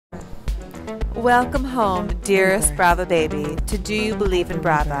Welcome home, dearest Brava baby, to Do You Believe in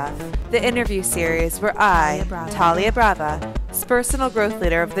Brava, the interview series where I, Talia Brava, spirsonal growth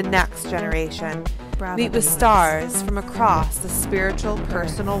leader of the next generation, meet with stars from across the spiritual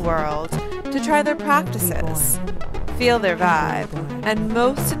personal world to try their practices, feel their vibe, and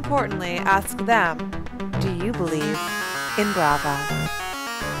most importantly, ask them, do you believe in Brava?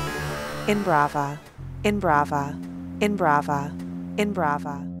 In Brava, in Brava, in Brava, in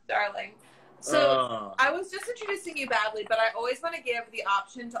Brava. Darling. So I was just introducing you badly, but I always want to give the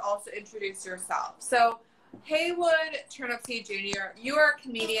option to also introduce yourself. So Haywood Turnipseed Jr., you are a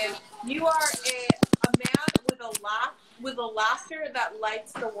comedian. You are a man with a laughter that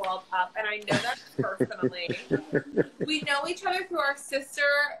lights the world up, and I know that personally. We know each other through our sister,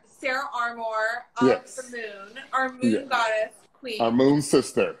 Sarah Armour of the moon, our moon goddess queen. Our moon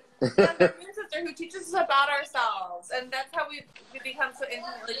sister. Yeah, the moon sister who teaches us about ourselves, and that's how we become so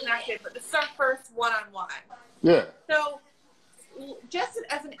intimately connected. But this is our first one-on-one. Yeah. So, just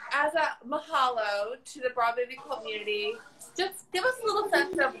as a mahalo to the Brava BB Cultmunity, just give us a little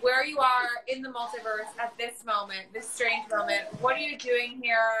sense of where you are in the multiverse at this moment, this strange moment. What are you doing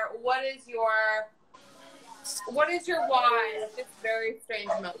here? What is your why at this very strange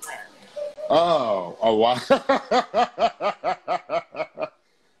moment? Oh, why?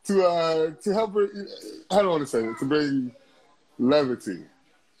 To help, I don't want to say it, to bring levity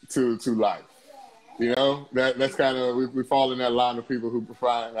to life. You know, that's kind of, we fall in that line of people who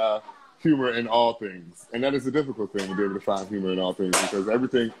find humor in all things. And that is a difficult thing, to be able to find humor in all things, because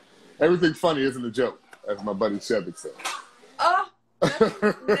everything funny isn't a joke, as my buddy Shevik said. Oh, that's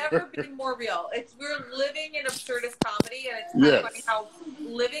never been more real. We're living in absurdist comedy, and it's kind of funny how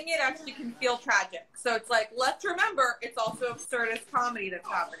living it actually can feel tragic. So it's like, let's remember, it's also absurdist comedy that's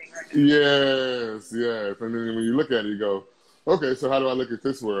happening right now. Yes. And then when you look at it, you go, okay, so how do I look at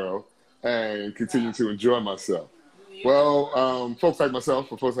this world and continue to enjoy myself? Well, folks like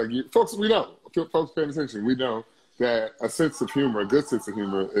myself, or folks like you, folks paying attention, we know that a sense of humor, a good sense of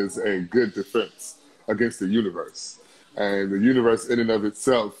humor, is a good defense against the universe. And the universe in and of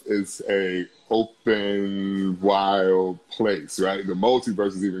itself is a open, wild place, right? The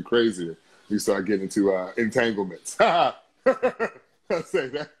multiverse is even crazier. You start getting into entanglements. I'll say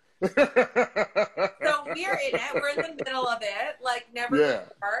that. So we're in it. We're in the middle of it, like never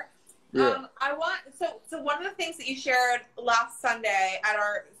before. Yeah. So one of the things that you shared last Sunday at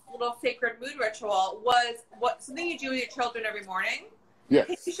our little sacred mood ritual was something you do with your children every morning. Yes.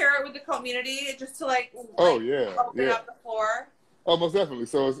 Can you share it with the community just to open up the floor? Oh, most definitely.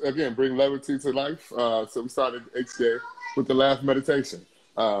 So again, bring levity to life. So we started each day with the laugh meditation.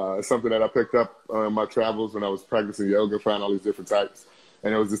 It's something that I picked up on my travels when I was practicing yoga, found all these different types.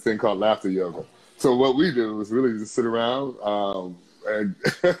 And there was this thing called laughter yoga. So what we do is really just sit around and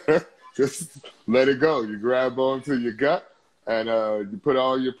just let it go. You grab onto your gut and you put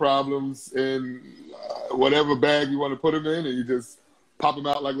all your problems in whatever bag you want to put them in, and you just pop them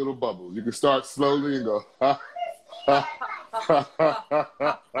out like little bubbles. You can start slowly and go, ha, ha, ha, ha,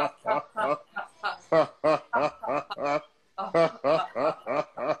 ha, ha, ha.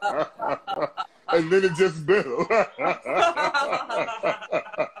 And then it just builds.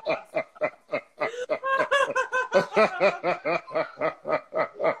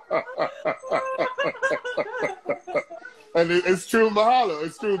 And it's true mahalo.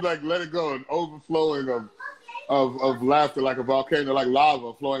 It's true, like, let it go, an overflowing of laughter, like a volcano, like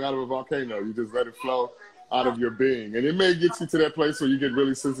lava flowing out of a volcano. You just let it flow out of your being. And it may get you to that place where you get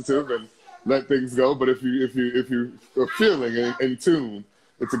really sensitive and let things go. But if you are feeling in tune,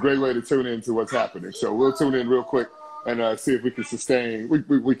 it's a great way to tune into what's happening. So we'll tune in real quick and see if we can sustain.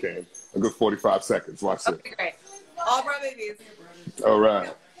 We can a good 45 seconds. Watch this. Okay, great. All Brava babies. All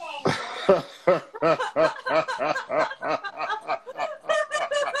right.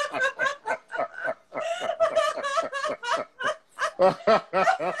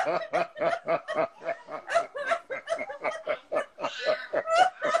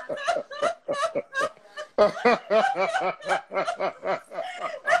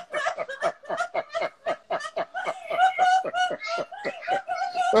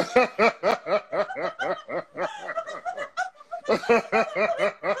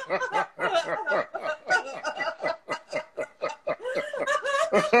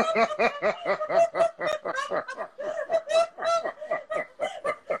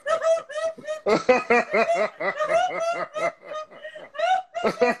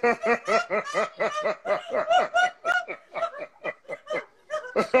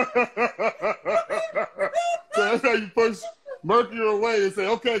 So that's how you push Mercury away and say,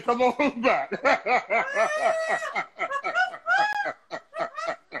 okay, come on back.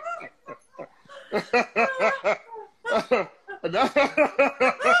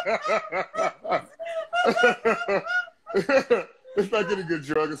 It's like any good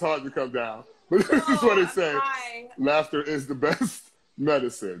drug. It's hard to come down. But this is what they say. Laughter is the best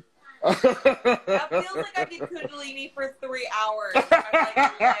medicine. That feels like I did Kundalini for 3 hours.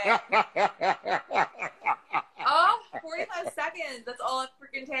 Oh, 45 seconds. That's all it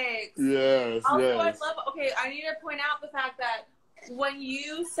freaking takes. Yes, also, yes. Okay, I need to point out the fact that when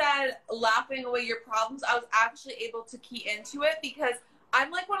you said laughing away your problems, I was actually able to key into it because I'm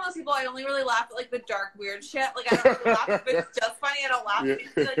like one of those people, I only really laugh at like the dark, weird shit. Like I don't really laugh if it's just funny. I don't laugh if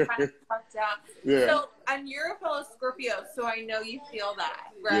it's like kind of fucked up. Yeah. So, and you're a fellow Scorpio, so I know you feel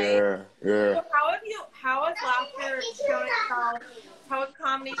that, right? Yeah, yeah. So how has laughter shown itself, how has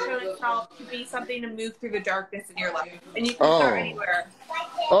comedy shown itself to be something to move through the darkness in your life? And you can start anywhere.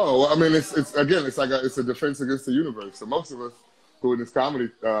 Oh, well, I mean, it's like it's a defense against the universe. So most of us who in this comedy,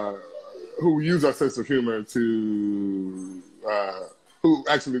 who use our sense of humor to, who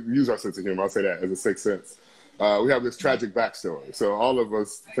actually use our sense of humor, I'll say that as a sixth sense. We have this tragic backstory. So all of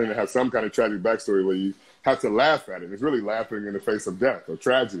us tend to have some kind of tragic backstory where you have to laugh at it. It's really laughing in the face of death or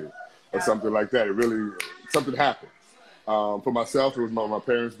tragedy or something like that. It really, something happened. For myself, it was my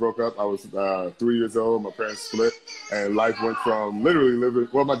parents broke up. I was 3 years old. My parents split, and life went from literally living.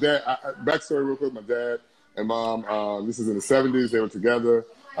 Well, my dad. Backstory real quick. My dad and mom. This is in the 70s. They were together.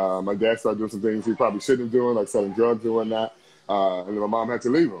 My dad started doing some things he probably shouldn't have doing, like selling drugs and whatnot. And then my mom had to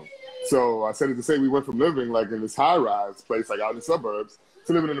leave him. So I said it to say we went from living like in this high-rise place, like out in the suburbs,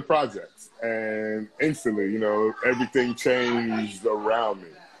 to living in the projects. And instantly, you know, everything changed around me.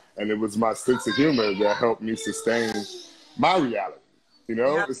 And it was my sense of humor that helped me sustain my reality. You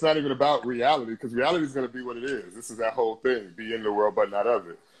know, it's not even about reality, because reality is going to be what it is. This is that whole thing, be in the world but not of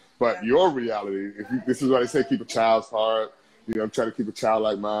it. But your reality, this is why they say keep a child's heart, you know, try to keep a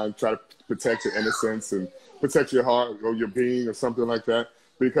childlike mind, try to protect your innocence and protect your heart or your being or something like that.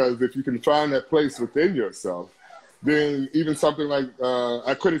 Because if you can find that place within yourself, then even something like,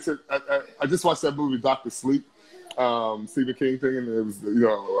 I just watched that movie, Dr. Sleep, Stephen King thing, and it was, you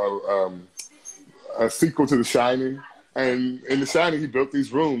know, a sequel to The Shining. And in The Shining, he built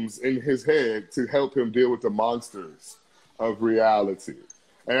these rooms in his head to help him deal with the monsters of reality.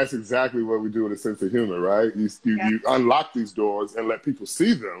 And that's exactly what we do with a sense of humor, right? You unlock these doors and let people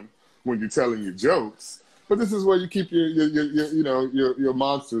see them when you're telling your jokes. But this is where you keep your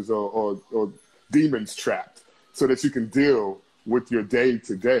monsters or demons trapped, so that you can deal with your day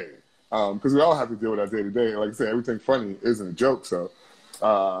to day. Because we all have to deal with our day to day. Like I said, everything funny isn't a joke. So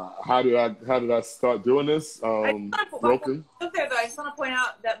how did I start doing this? Broken. Okay, though, I just want to point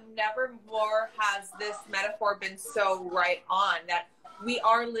out that never more has this metaphor been so right on, that we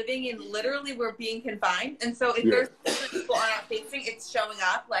are living in, literally, we're being confined. And so if there's things that people are not facing, it's showing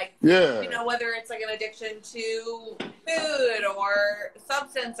up. Like, you know, whether it's like an addiction to food or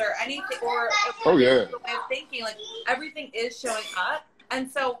substance or anything, or the way of thinking, like everything is showing up. And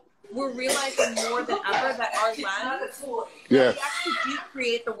so we're realizing more than ever that our lens, we actually do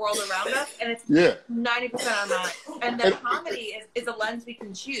create the world around us, and it's 90% our mind. And that comedy is a lens we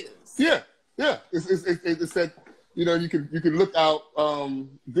can choose. Yeah. It's that, you know, you can look out.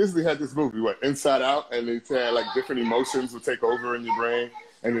 Disney had this movie, Inside Out, and they said like different emotions would take over in your brain,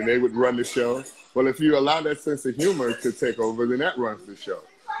 and then they would run the show. Well, if you allow that sense of humor to take over, then that runs the show.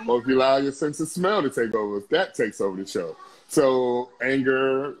 Or if you allow your sense of smell to take over, that takes over the show. So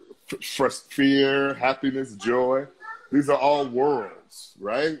anger, fear, happiness, joy, these are all worlds,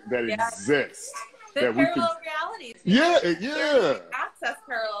 right, that exist. The parallel realities. Access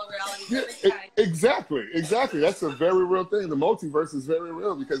parallel realities. Exactly. That's a very real thing. The multiverse is very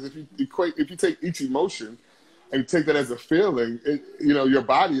real, because if you take each emotion and take that as a feeling, you know, your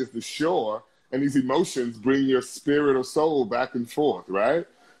body is the shore, and these emotions bring your spirit or soul back and forth, right?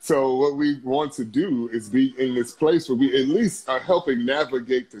 So what we want to do is be in this place where we at least are helping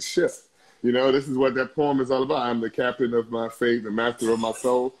navigate the ship. You know, this is what that poem is all about. I'm the captain of my fate, the master of my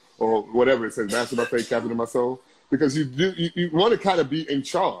soul, or whatever it says, master of my fate, captain of my soul. Because you want to kind of be in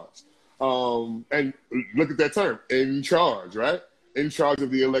charge. And look at that term, in charge, right? In charge of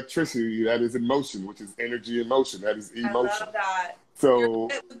the electricity that is in motion, which is energy in motion, that is emotion. I love that. So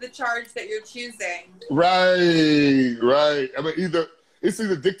you're the charge that you're choosing. Right. I mean, it's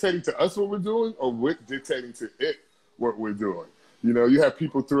either dictating to us what we're doing, or we're dictating to it what we're doing. You know, you have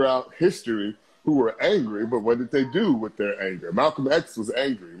people throughout history who were angry, but what did they do with their anger? Malcolm X was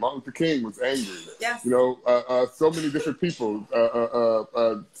angry. Martin Luther King was angry. Yes. You know, so many different people,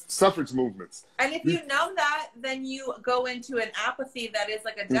 suffrage movements. And if you know that, then you go into an apathy that is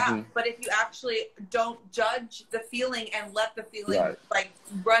like a death. Mm-hmm. But if you actually don't judge the feeling and let the feeling Right. like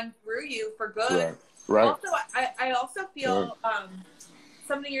run through you for good. Right. Right. Also, I also feel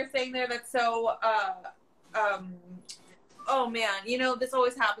something you're saying there that's so oh man, you know, this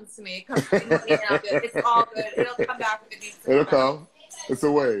always happens to me. It comes to me now. It's all good. It'll come back if it needs to. It'll come. It's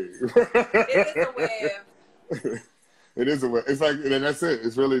a wave. It is a wave. It is a wave. It's like, and that's it.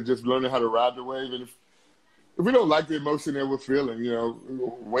 It's really just learning how to ride the wave. And if we don't like the emotion that we're feeling, you know,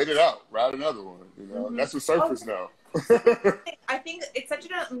 wait it out. Ride another one. You know, that's what surfers know. I think it's such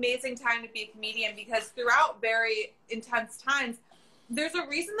an amazing time to be a comedian because throughout very intense times, there's a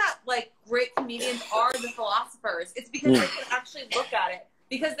reason that like great comedians are the philosophers. It's because they can actually look at it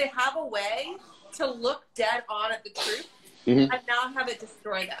because they have a way to look dead on at the truth and not have it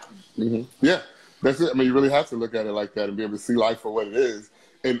destroy them. Yeah, that's it. I mean, you really have to look at it like that and be able to see life for what it is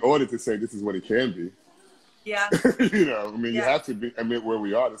in order to say this is what it can be. Yeah. You know, I mean, you have to admit where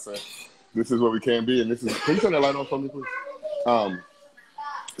we are to say this is what we can be, and this is. Can you turn that light on for me, please?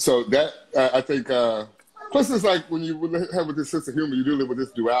 So that I think. Plus, it's like when you have with this sense of humor, you do live with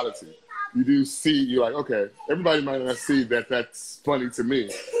this duality. You do see, you're like, okay, everybody might not see that that's funny to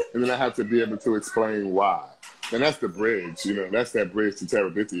me, and then I have to be able to explain why. And that's the bridge, you know, that's that bridge to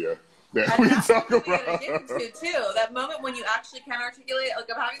Terabithia that we talk about. To too. That moment when you actually can articulate, like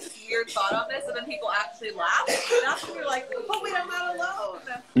I'm having this weird thought on this, and then people actually laugh. That's when you're like, oh wait, I'm not alone.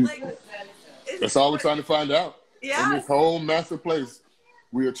 Like, that's all we're trying to find out. Yeah. In this whole massive place,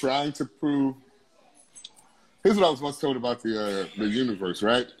 we are trying to prove. Here's what I was once told about the universe,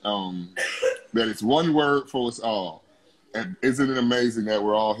 right? That it's one word for us all. And isn't it amazing that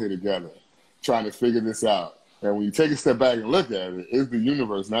we're all here together trying to figure this out? And when you take a step back and look at it, is the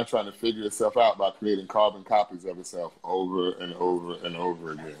universe not trying to figure itself out by creating carbon copies of itself over and over and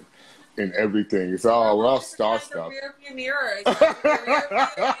over again in everything? It's all, we're all star stuff. Rear view mirrors, all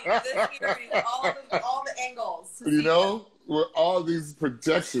the angles. You know, we're all these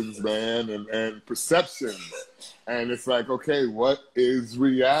projections, man, and perceptions. And it's like, okay, what is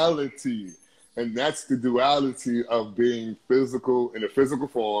reality? And that's the duality of being physical in a physical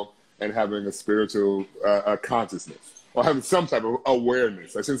form and having a spiritual consciousness or having some type of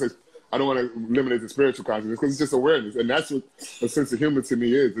awareness. I shouldn't say, I don't want to eliminate the spiritual consciousness because it's just awareness. And that's what a sense of humor to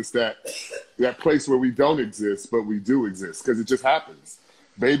me is. It's that place where we don't exist, but we do exist because it just happens.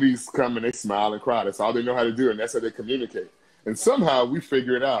 Babies come and they smile and cry. That's all they know how to do. And that's how they communicate. And somehow we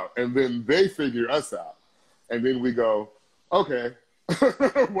figure it out. And then they figure us out. And then we go, okay,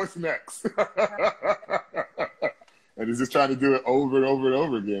 what's next? And it's just trying to do it over and over and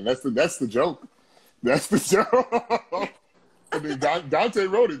over again. That's the joke. That's the joke. I mean, Dante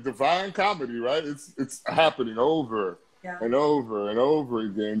wrote it, divine comedy, right? It's happening over and over and over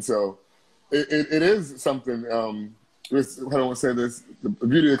again. So it is something. I don't want to say this. The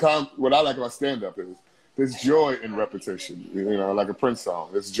beauty of what I like about stand-up is there's joy in repetition. You know, like a Prince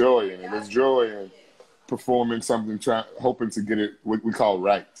song. There's joy in it. There's joy in performing something, hoping to get it what we call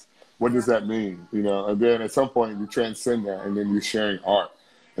right. What does that mean? You know, and then at some point you transcend that, and then you're sharing art.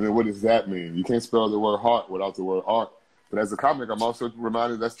 And then what does that mean? You can't spell the word heart without the word art. But as a comic, I'm also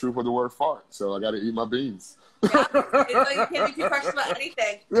reminded that's true for the word fart. So I got to eat my beans. Yeah, it's like you can't be too precious about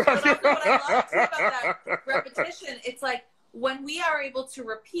anything. But also what I love too about that repetition, it's like when we are able to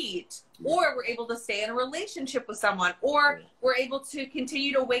repeat, or we're able to stay in a relationship with someone, or we're able to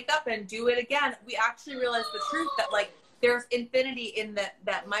continue to wake up and do it again, we actually realize the truth that like there's infinity in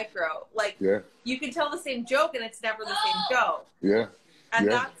that micro. Like you can tell the same joke and it's never the same joke. Yeah. And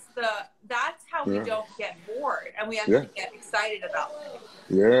that's how we don't get bored and we actually get excited about things.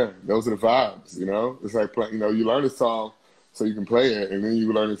 Yeah, those are the vibes, you know? It's like, you know, you learn a song so you can play it, and then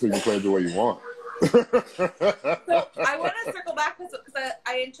you learn it so you can play it the way you want. So I want to circle back because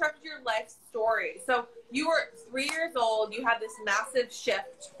I interrupted your life story. So you were 3 years old. You had this massive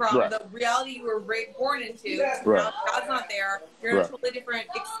shift from the reality you were born into. Now God's not there. You're in a totally different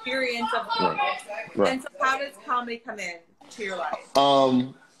experience of life. And so how does comedy come in to your life?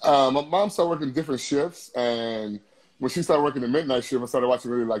 My mom started working different shifts, and when she started working the midnight shift, I started watching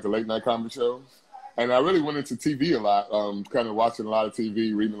really like the late night comedy shows. And I really went into TV a lot, kind of watching a lot of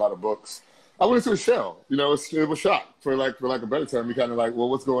TV, reading a lot of books. I went into a shell, you know, it was shock for like a better term. You kind of like, well,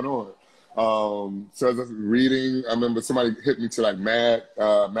 what's going on? So I was reading. I remember somebody hit me to like Mad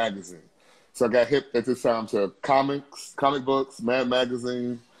magazine. So I got hit at this time to comic books, Mad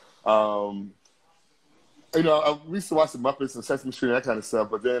magazine. you know, we used to watch the Muppets and Sesame Street and that kind of stuff,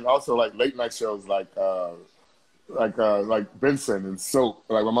 but then also like late night shows like Benson and Soap.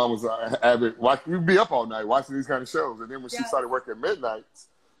 Like my mom was avid. We'd be up all night watching these kind of shows, and then when she started working at midnight,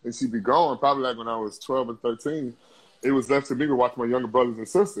 and she'd be gone, probably like when I was 12 and 13, it was left to me to watch my younger brothers and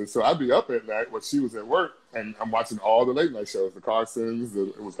sisters. So I'd be up at night when she was at work, and I'm watching all the late night shows, the Carsons.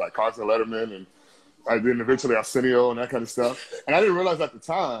 It was like Carson Letterman, and then eventually Arsenio and that kind of stuff. And I didn't realize at the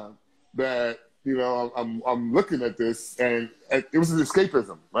time that, you know, I'm looking at this, and it was an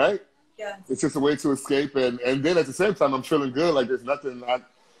escapism, right? Yeah. It's just a way to escape, and then at the same time, I'm feeling good. Like there's nothing. I'm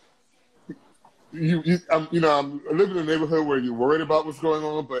living in a neighborhood where you're worried about what's going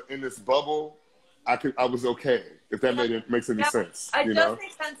on, but in this bubble, I was okay. If that makes any sense. It does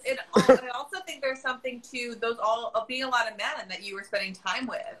make sense. I also think there's something to those of being a lot of men that you were spending time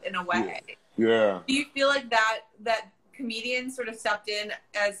with in a way. Yeah. Do you feel like that comedians sort of stepped in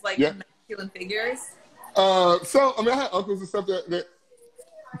as like masculine figures? So I mean, I had uncles and stuff that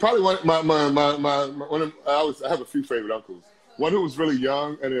probably one I have a few favorite uncles. One who was really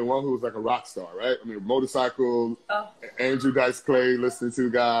young, and then one who was like a rock star, right? I mean, motorcycle, Andrew Dice Clay, listening to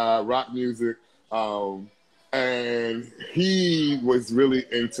guy, rock music. And he was really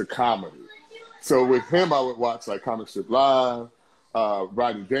into comedy. So with him, I would watch like Comic Strip Live,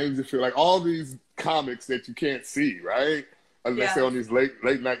 Rodney Dangerfield, like all these comics that you can't see, right? Unless they're on these late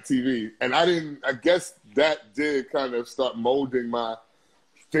night TV. And I guess that did kind of start molding my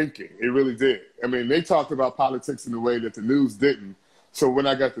thinking. It really did. I mean, they talked about politics in a way that the news didn't. So when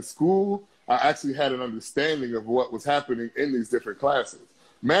I got to school, I actually had an understanding of what was happening in these different classes.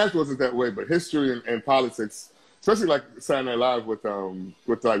 Math wasn't that way, but history and politics, especially like Saturday Night Live with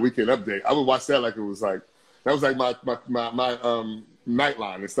like Weekend Update, I would watch that like it was like that was like my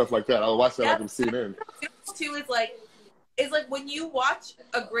Nightline and stuff like that. I would watch that like I'm CNN. Too is like when you watch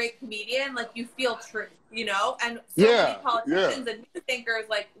a great comedian, like you feel truth, you know? And so many politicians and news thinkers,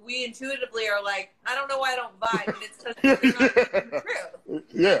 like we intuitively are like, I don't know why I don't vibe, and it's because they're not telling the truth.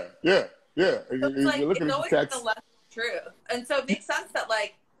 Yeah. So it's like it's always the less truth. And so it makes sense that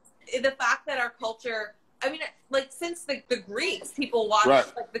like the fact that our culture, I mean, like since the Greeks, people watch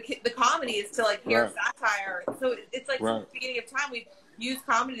like the comedies to like hear satire. So it's like since the beginning of time, we've used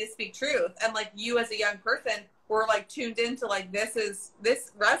comedy to speak truth. And like you as a young person were like tuned into like this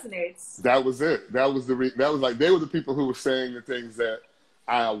resonates. That was it. That was like they were the people who were saying the things that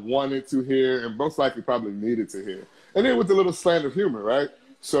I wanted to hear and most likely probably needed to hear. And then with the little slant of humor, right?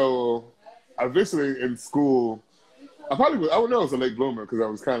 So eventually in school, I would know I was a late bloomer because I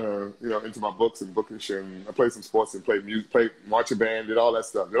was kind of, you know, into my books and bookish, and I played some sports and played music, played marching band, did all that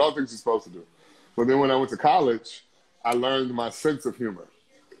stuff, did all the things you're supposed to do. But then when I went to college, I learned my sense of humor.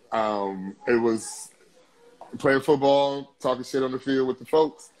 It was playing football, talking shit on the field with the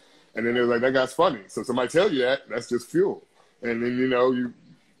folks, and then it was like, that guy's funny. So somebody tell you that's just fuel. And then, you know,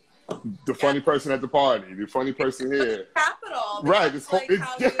 the funny person at the party, the funny person here. Capital. Right.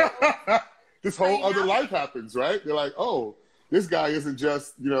 This whole other life happens, right? They're like, oh, this guy isn't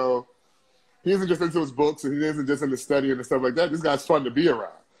just, you know, he isn't just into his books and he isn't just into studying and stuff like that. This guy's fun to be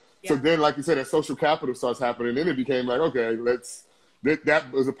around. Yeah. So then, like you said, that social capital starts happening. Then it became like, okay,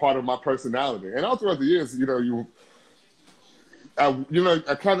 that was a part of my personality. And all throughout the years, you know, I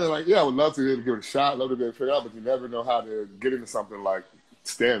kind of like, I would love to give it a shot, love to get it figured out, but you never know how to get into something like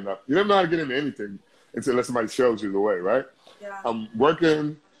stand-up. You never know how to get into anything unless somebody shows you the way, right? Yeah. I'm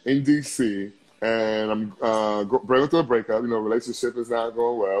working in D.C., and I'm going through a breakup. You know, relationship is not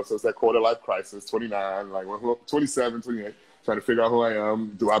going well, so it's that quarter-life crisis, 29, like 27, 28, trying to figure out who I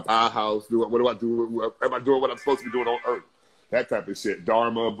am. Do I buy a house? What do I do? Am I doing what I'm supposed to be doing on Earth? That type of shit.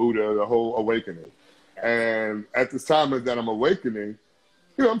 Dharma, Buddha, the whole awakening. And at this time that I'm awakening,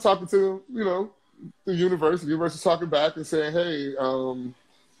 you know, I'm talking to, you know, the universe. The universe is talking back and saying, hey,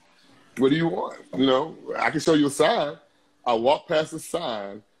 what do you want? You know, I can show you a sign. I walk past a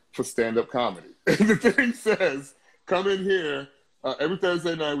sign for stand-up comedy. And the thing says, come in here. Every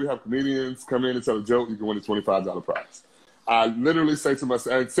Thursday night we have comedians come in and tell a joke. You can win a $25 prize. I literally say to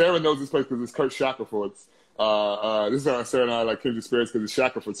myself, and Sarah knows this place because it's Kurt Shackelford's. This is how Sarah and I like kindred spirits because it's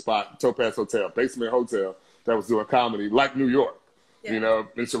Shackelford spot, Topaz Hotel, basement hotel that was doing comedy like New York. Yeah. You know,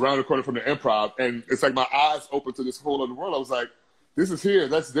 it's around the corner from the Improv. And it's like my eyes opened to this whole other world. I was like, this is here,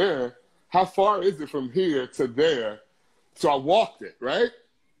 that's there. How far is it from here to there? So I walked it, right?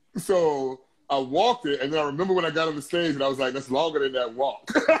 So I walked it, and then I remember when I got on the stage, and I was like, that's longer than that walk.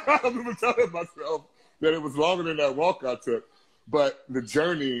 I remember telling myself that it was longer than that walk I took. But the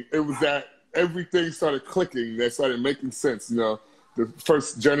journey, it was that everything started clicking, that started making sense. You know, the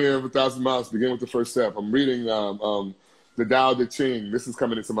first journey of 1,000 miles begin with the first step. I'm reading The Tao Te Ching, this is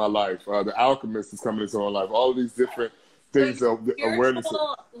coming into my life. The Alchemist is coming into my life. All of these different things of awareness.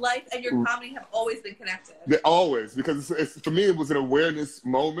 Spiritual life and your comedy have always been connected. They always, because for me, it was an awareness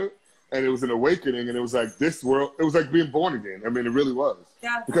moment, and it was an awakening, and it was like this world, it was like being born again. I mean, it really was.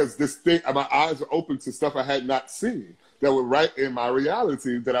 Yeah. Because this thing, my eyes were open to stuff I had not seen that were right in my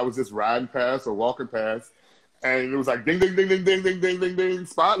reality that I was just riding past or walking past. And it was like, ding, ding, ding, ding, ding, ding, ding, ding, ding,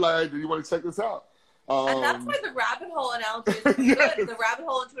 spotlight. Do you want to check this out? And that's why the rabbit hole analogy is Yes. good. The rabbit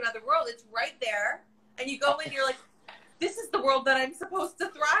hole into another world, it's right there. And you go in, you're like, this is the world that I'm supposed to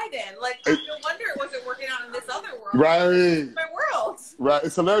thrive in. Like, no wonder it wasn't working out in this other world. Right. It's my world. Right.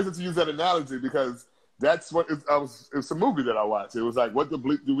 It's hilarious that you use that analogy because that's what it's a movie that I watched. It was like, what the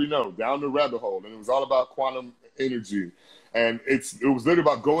bleep do we know? Down the rabbit hole. And it was all about quantum energy. And it was literally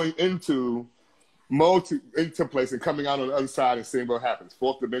about going into place and coming out on the other side and seeing what happens.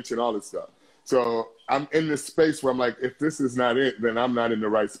 Fourth dimension, all this stuff. So I'm in this space where I'm like, if this is not it, then I'm not in the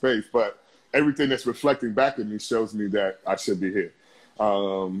right space. But everything that's reflecting back at me shows me that I should be here.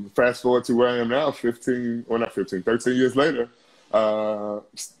 Fast forward to where I am now, 13 years later.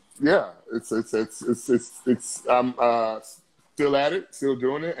 Yeah, I'm still at it, still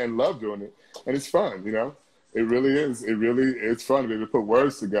doing it, and love doing it. And it's fun, you know? It really is. It's fun to be able to put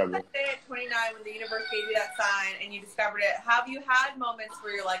words together. That day at 29 when the universe gave you that sign and you discovered it, have you had moments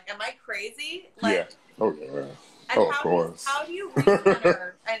where you're like, am I crazy? Like, yeah. Oh, yeah. And of course. How do you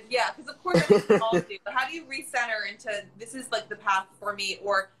recenter? And yeah, because of course I think we all do, but how do you recenter into this is like the path for me,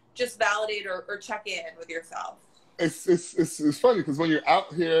 or just validate or check in with yourself? It's funny because when you're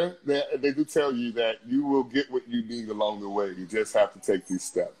out here, they do tell you that you will get what you need along the way. You just have to take these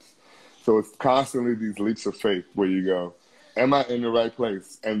steps. So it's constantly these leaps of faith where you go, am I in the right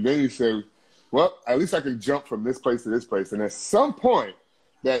place? And then you say, well, at least I can jump from this place to this place. And at some point,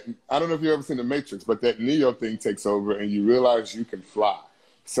 that, I don't know if you've ever seen The Matrix, but that Neo thing takes over and you realize you can fly.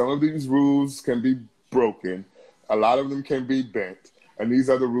 Some of these rules can be broken. A lot of them can be bent. And these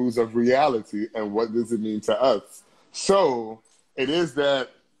are the rules of reality. And what does it mean to us? So it is that,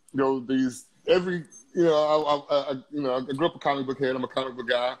 I grew up a comic book head. I'm a comic book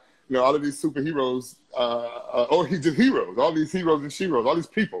guy. You know, all of these superheroes, or just heroes, all these heroes and sheroes, all these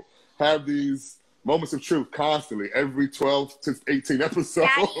people have these moments of truth constantly, every 12 to 18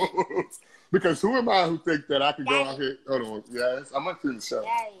 episodes. Because who am I who think that I could go out here? Hold on. Yes, I'm not doing the show.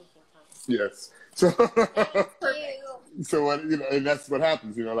 Yes. So, what, and that's what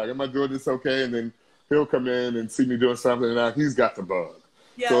happens, like, am I doing this okay? And then he'll come in and see me doing something, and now he's got the bug.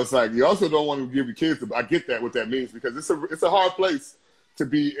 Yeah. So it's like, you also don't want to give your kids I get that, what that means, because it's a hard place to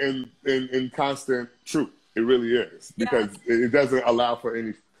be in constant truth. It really is, because it doesn't allow for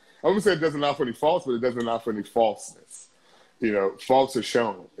any, I wouldn't say it doesn't allow for any faults, but it doesn't allow for any falseness. Faults are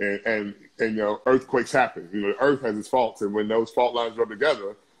shown, and earthquakes happen. The earth has its faults, and when those fault lines rub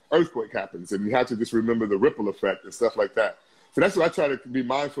together, earthquake happens, and you have to just remember the ripple effect and stuff like that. So that's what I try to be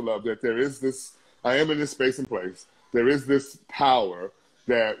mindful of, that there is this, I am in this space and place. There is this power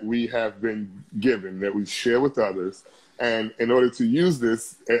that we have been given, that we share with others. And in order to use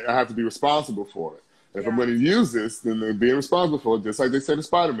this, I have to be responsible for it. And if I'm going to use this, then being responsible for it, just like they said to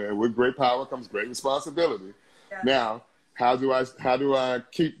Spider-Man, with great power comes great responsibility. Yeah. Now, how do I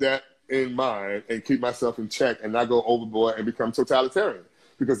keep that in mind and keep myself in check and not go overboard and become totalitarian?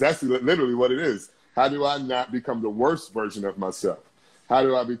 Because that's literally what it is. How do I not become the worst version of myself? How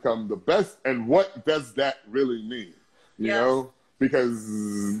do I become the best? And what does that really mean? You know?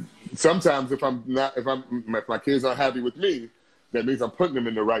 Because sometimes if my kids aren't happy with me, that means I'm putting them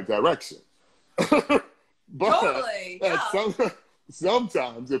in the right direction. But totally,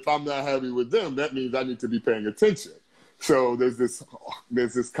 sometimes if I'm not happy with them, that means I need to be paying attention. So there's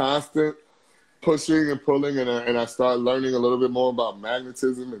this constant pushing and pulling, and I start learning a little bit more about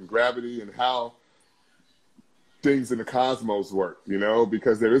magnetism and gravity and how things in the cosmos work,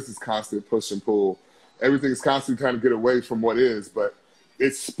 because there is this constant push and pull. Everything's constantly trying to get away from what is, but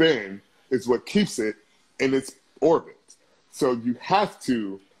its spin is what keeps it in its orbit. So you have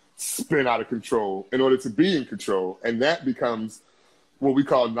to spin out of control in order to be in control, and that becomes what we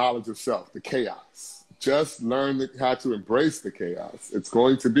call knowledge of self, the chaos. Just learn how to embrace the chaos. It's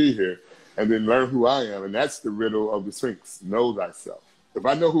going to be here, and then learn who I am, and that's the riddle of the Sphinx. Know thyself. If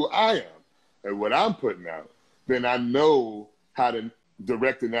I know who I am and what I'm putting out, then I know how to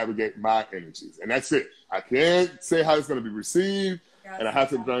direct and navigate my energies. And that's it. I can't say how it's going to be received, and I have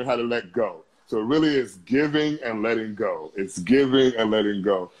to learn how to let go. So it really is giving and letting go. It's giving and letting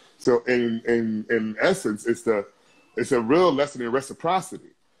go. So in essence, it's a real lesson in reciprocity,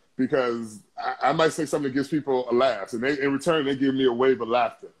 because I might say something that gives people a laugh, and in return, they give me a wave of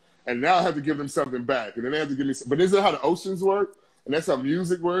laughter. And now I have to give them something back. And then they have to give me some. But isn't that how the oceans work? And that's how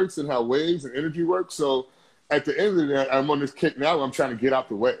music works and how waves and energy work. So at the end of the day, I'm on this kick now where I'm trying to get out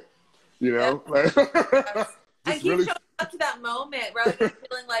the way. You know? Yes. And keep showing up to that moment rather than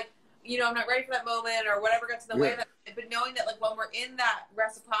feeling like, you know, I'm not ready for that moment or whatever gets in the way of it. But knowing that, like, when we're in that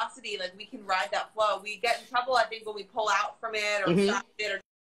reciprocity, like, we can ride that flow. We get in trouble, I think, when we pull out from it or stop it or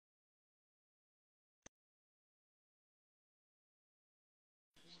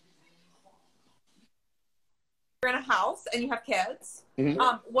you're in a house and you have kids.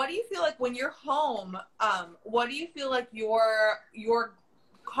 What do you feel like when you're home? What do you feel like your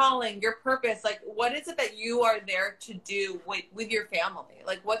calling, your purpose, like what is it that you are there to do with your family?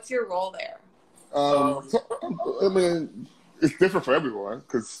 Like what's your role there? I mean, it's different for everyone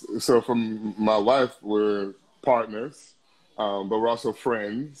so from my wife, we're partners, but we're also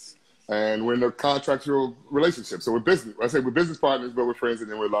friends. And we're in a contractual relationship. So we're business. I say we're business partners, but we're friends, and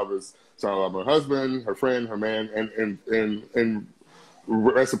then we're lovers. So I love her husband, her friend, her man, and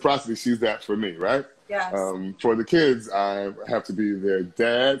reciprocity, she's that for me, right? Yes. For the kids, I have to be their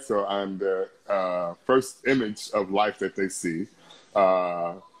dad, so I'm the first image of life that they see.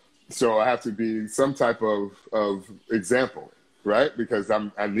 So I have to be some type of example, right? Because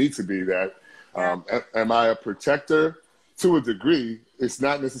I need to be that. Am I a protector? To a degree, it's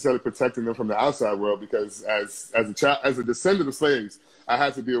not necessarily protecting them from the outside world because as a descendant of slaves, I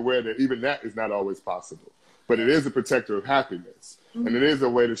have to be aware that even that is not always possible. But it is a protector of happiness. And it is a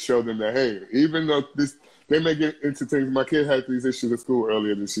way to show them that, hey, even though they may get into things, my kid had these issues at school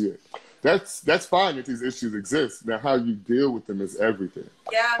earlier this year. That's fine if these issues exist. Now, how you deal with them is everything.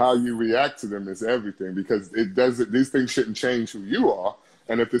 Yes. How you react to them is everything because these things shouldn't change who you are.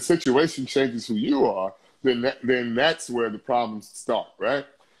 And if the situation changes who you are, then that's where the problems start, right?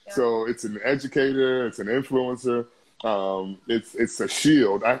 Yeah. So it's an educator, it's an influencer, it's a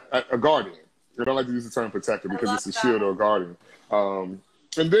shield, a guardian. I don't like to use the term protector because it's a shield or a guardian. And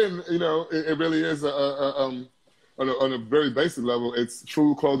then, you know, it really is on a very basic level, it's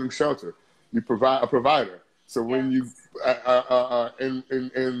food, clothing, shelter. You provide a provider. So when you are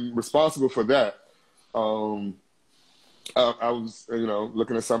responsible for that, I was, you know,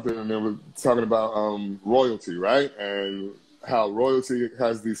 looking at something and they were talking about royalty, right? And how royalty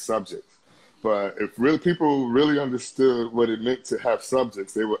has these subjects. But if people really understood what it meant to have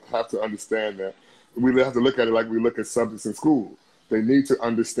subjects, they would have to understand that we have to look at it like we look at subjects in school. They need to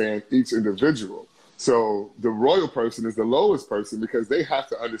understand each individual. So the royal person is the lowest person because they have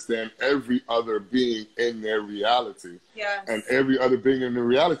to understand every other being in their reality. Yes. And every other being in their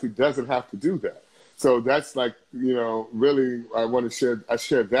reality doesn't have to do that. So that's like, you know, really, I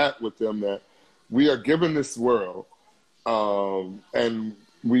share that with them that we are given this world and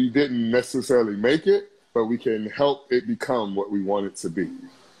we didn't necessarily make it, but we can help it become what we want it to be.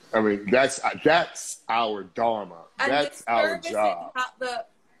 I mean, that's our dharma. And that's our job.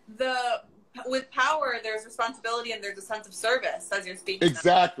 With power, there's responsibility and there's a sense of service as you're speaking.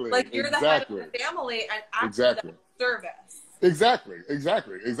 Exactly. Like you're the head of the family and actually service. Exactly.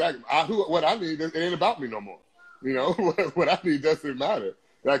 What I need, it ain't about me no more. You know, what I need doesn't matter.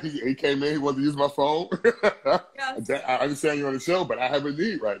 Like he came in, he wanted to use my phone. Yes. I understand you're on the show, but I have a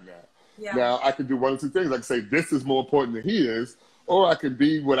need right now. Yeah. Now I can do one or two things. I can say this is more important than he is, or I can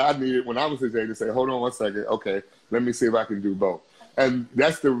be what I needed when I was his age and say, hold on one second, okay, let me see if I can do both. And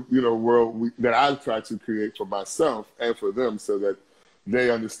that's the world that I try to create for myself and for them, so that they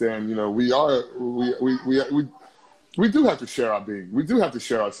understand. You know, we do have to share our being. We do have to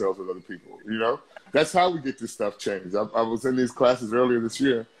share ourselves with other people, you know? That's how we get this stuff changed. I was in these classes earlier this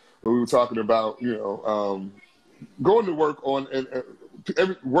year where we were talking about, you know, going to work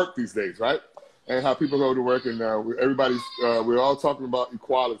work these days, right? And how people go to work and we're all talking about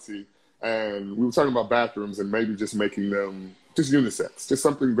equality, and we were talking about bathrooms and maybe just making them just unisex, just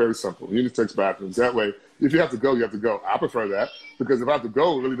something very simple, unisex bathrooms. That way, if you have to go, you have to go. I prefer that because if I have to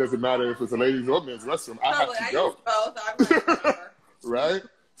go, it really doesn't matter if it's a ladies' or men's restroom. I have to go. I use both. I'm like, right?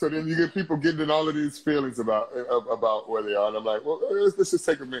 So then you get people getting in all of these feelings about where they are. And I'm like, well, let's just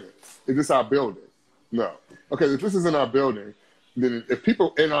take a minute. Is this our building? No. Okay, if this isn't our building, then if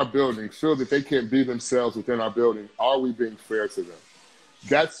people in our building feel that they can't be themselves within our building, are we being fair to them?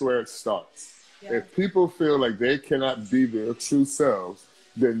 That's where it starts. Yeah. If people feel like they cannot be their true selves,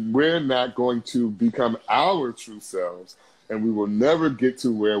 then we're not going to become our true selves, and we will never get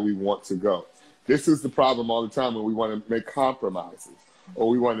to where we want to go. This is the problem all the time when we want to make compromises or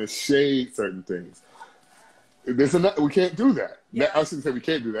we want to shade certain things. We can't do that. Yeah. I shouldn't say we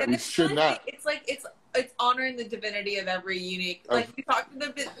can't do that. And we should not. It's it's honoring the divinity of every unique, like we talked in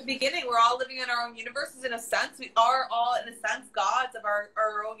the beginning, we're all living in our own universes in a sense. We are all, in a sense, gods of our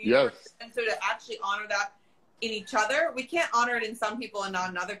own universe. Yes. And so to actually honor that in each other, we can't honor it in some people and not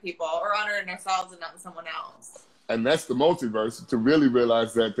in other people, or honor it in ourselves and not in someone else. And that's the multiverse, to really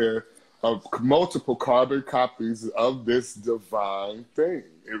realize that there are multiple carbon copies of this divine thing.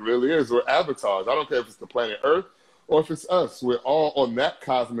 It really is. We're avatars. I don't care if it's the planet Earth or if it's us. We're all on that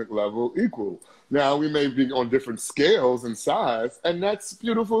cosmic level equal. Now, we may be on different scales and size, and that's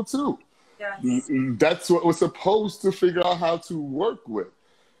beautiful too. Yes. That's what we're supposed to figure out how to work with,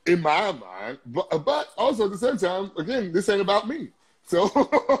 in my mind. But also at the same time, again, this ain't about me. So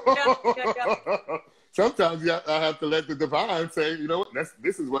sometimes I have to let the divine say, you know what,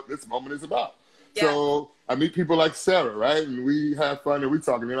 this is what this moment is about. Yeah. So I meet people like Sarah, right? And we have fun and we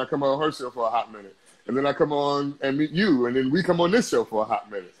talk, and then I come on her show for a hot minute. And then I come on and meet you, and then we come on this show for a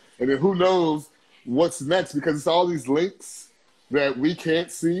hot minute. And then who knows what's next, because it's all these links that we can't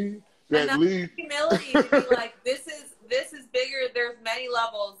see that lead humility to be like, this is bigger, there's many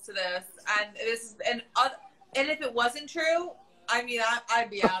levels to this, and this is and if it wasn't true, I mean, I'd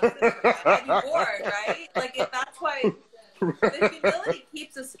be out of it. I'd be bored, right? Like, if that's why the humility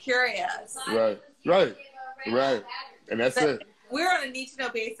keeps us curious. Right. And that's it. We're on a need-to-know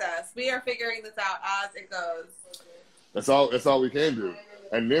basis. We are figuring this out as it goes. That's all we can do.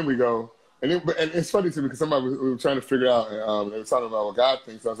 And then we go, and it's funny to me because somebody we were trying to figure out, they were talking about what God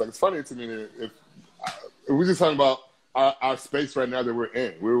thinks. I was like, it's funny to me that if we're just talking about our space right now that we're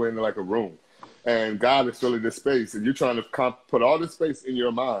in. We were in like a room. And God is filling this space, and you're trying to put all this space in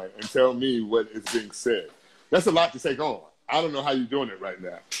your mind and tell me what is being said. That's a lot to take on. I don't know how you're doing it right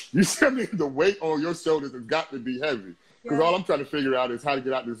now. You see me, the weight on your shoulders has got to be heavy. Because all I'm trying to figure out is how to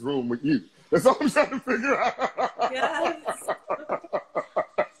get out of this room with you. That's all I'm trying to figure out. Yes.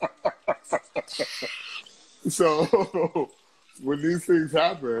 So when these things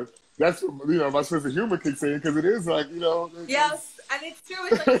happen, that's when, my sense of humor kicks in, because it is like, Yes, and it's true.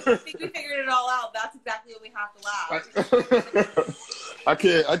 It's like, I think we figured it all out. That's exactly when we have to laugh. I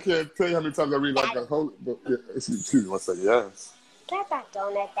can't tell you how many times I read like the whole. Excuse me, one second. Yes. Get that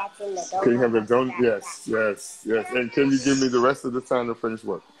donut that's in the donut. Can you have the donut? Yes. And can you give me the rest of the time to finish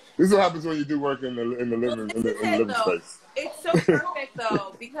work? This is what happens when you do work in the living space. It's so perfect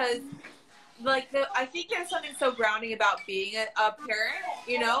though, because I think there's something so grounding about being a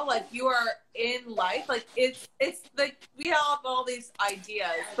parent, like you are in life, like it's like we have all these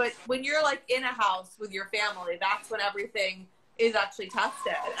ideas, but when you're like in a house with your family, that's when everything is actually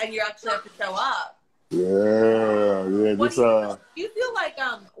tested and you actually have to show up. Yeah. What do you feel like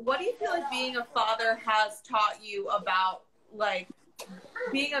what do you feel like being a father has taught you about like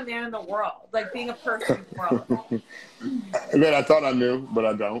being a man in the world, like being a person in the world? That I thought I knew, but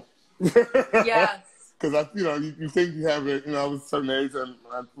I don't. Yes. Because you think you have it. I was a certain age, and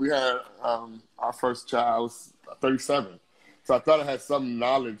we had our first child. I was 37, so I thought I had some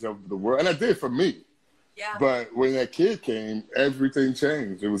knowledge of the world, and I did for me. Yeah. But when that kid came, everything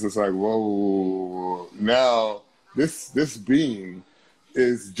changed. It was just like, whoa! Now this being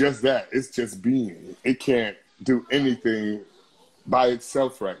is just that. It's just being. It can't do anything by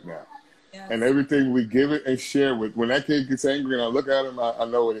itself right now. Yes. And everything we give it and share with. When that kid gets angry and I look at him, I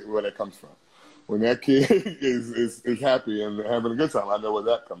know where that comes from. When that kid is happy and having a good time, I know where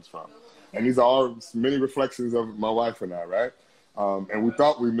that comes from. And these are all many reflections of my wife and I, right? And we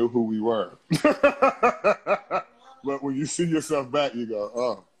thought we knew who we were. But when you see yourself back, you go,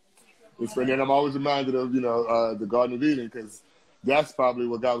 oh. And then I'm always reminded of, the Garden of Eden, because that's probably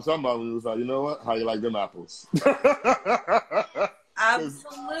what God was talking about when he was like, you know what? How you like them apples?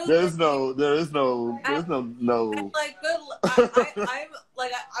 Absolutely. There is no. Like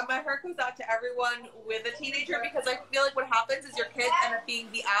my heart goes out to everyone with a teenager, because I feel like what happens is your kids end up being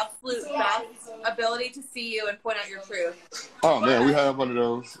the absolute best ability to see you and point out your truth. Oh man, we have one of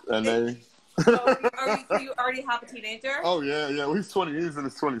those, and they. So you already have a teenager? Oh yeah. Well, he's 20. He's in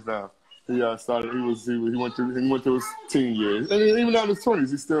his 20s now. He started. He went through his teen years, and even now in his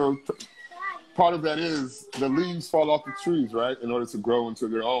 20s, he's still. Part of that is the leaves fall off the trees, right, in order to grow into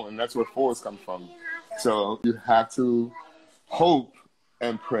their own, and that's where forests come from. So you have to hope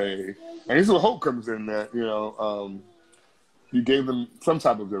and pray, and this is where hope comes in. That you gave them some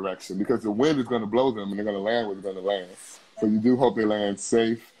type of direction, because the wind is going to blow them, and they're going to land where they're going to land. So you do hope they land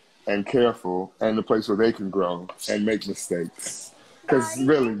safe and careful, and the place where they can grow and make mistakes. Because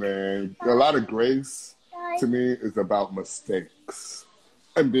really, man, a lot of grace to me is about mistakes.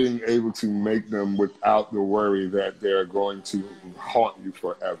 And being able to make them without the worry that they're going to haunt you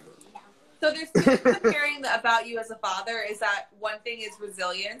forever. So there's two things I'm hearing about you as a father is that one thing is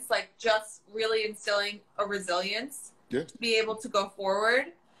resilience, like just really instilling a resilience to be able to go forward.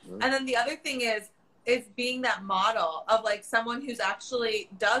 Yeah. And then the other thing is being that model of like someone who's actually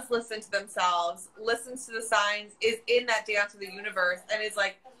does listen to themselves, listens to the signs, is in that dance of the universe, and is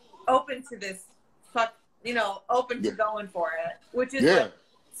like open to this, open to going for it, which is what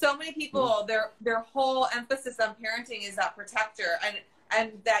so many people, their whole emphasis on parenting is that protector,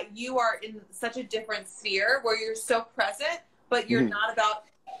 and that you are in such a different sphere where you're so present, but you're not about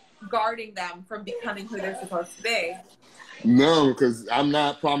guarding them from becoming who they're supposed to be. No, because I'm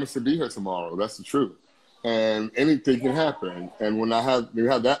not promised to be here tomorrow. That's the truth. And anything can happen. And when you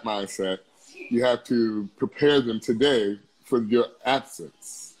have that mindset, you have to prepare them today for your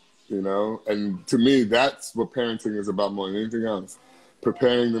absence, And to me, that's what parenting is about more than anything else.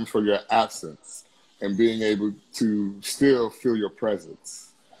 Preparing them for your absence and being able to still feel your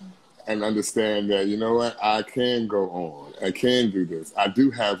presence and understand that, you know what, I can go on. I can do this. I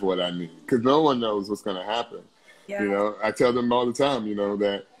do have what I need, because no one knows what's going to happen. Yeah. I tell them all the time,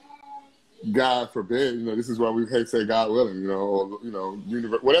 that God forbid, this is why we say God willing, or,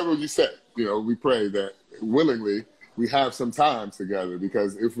 universe, whatever you say, we pray that willingly we have some time together,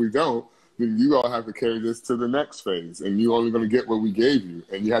 because if we don't, then you all have to carry this to the next phase, and you're only going to get what we gave you,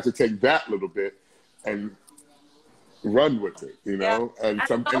 and you have to take that little bit and run with it, and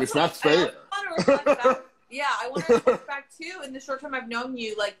it's not fair. I want to reflect back too. In the short time I've known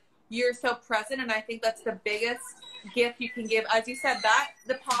you, like, you're so present, and I think that's the biggest gift you can give. As you said,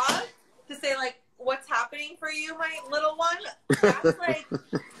 the pause to say, like, what's happening for you, my little one, that's like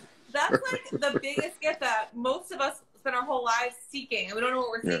the biggest gift that most of us spend our whole lives seeking, and we don't know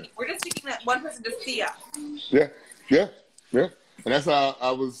what we're seeking. We're just seeking that one person to see us. Yeah. And that's how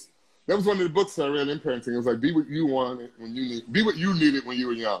that was one of the books I read in parenting. It was like, be what you wanted when you need, be what you needed when you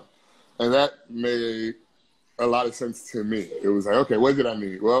were young. And that made a lot of sense to me. It was like, okay, what did I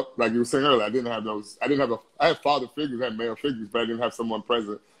need? Well, like you were saying earlier, I had father figures, I had male figures, but I didn't have someone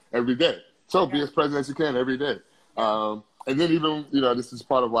present every day. So be as present as you can every day. And then even, this is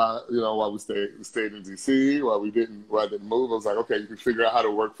part of why, why we stayed in DC, why I didn't move. I was like, okay, you can figure out how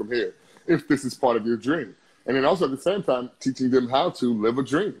to work from here if this is part of your dream. And then also at the same time, teaching them how to live a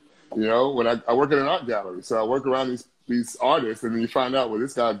dream. When I work at an art gallery, so I work around these artists, and then you find out, well,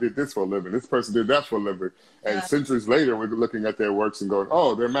 this guy did this for a living, this person did that for a living. And centuries later, we're looking at their works and going,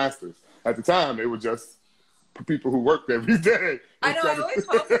 oh, they're masters. At the time, they were just people who worked every day. I know. I always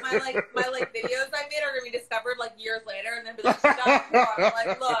hope that my videos I made are gonna be discovered like years later, and then be like,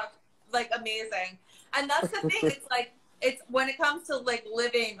 look, like amazing. And that's the thing. It's when it comes to like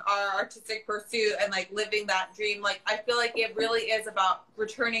living our artistic pursuit and like living that dream. Like, I feel like it really is about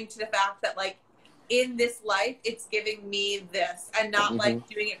returning to the fact that like in this life, it's giving me this, and not like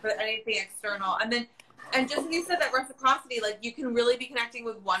doing it for anything external. And just as you said, that reciprocity, like, you can really be connecting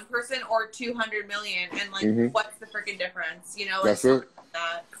with one person or 200 million, and like, what's the freaking difference? Like, that's it.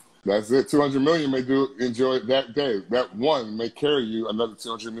 That's it. 200 million may enjoy it that day. That one may carry you another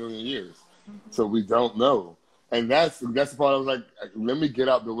 200 million years. So we don't know. And that's the part I was like, let me get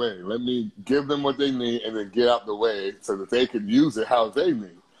out the way. Let me give them what they need, and then get out the way so that they can use it how they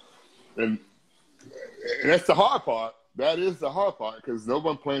need. And that's the hard part. That is the hard part, because no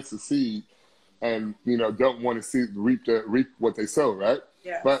one plants a seed and, don't want to reap what they sow, right?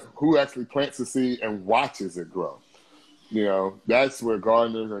 Yeah. But who actually plants a seed and watches it grow? That's where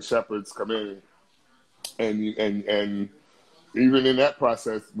gardeners and shepherds come in. And even in that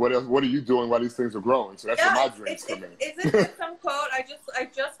process, what are you doing while these things are growing? So that's where my dreams come in. Isn't there some quote? I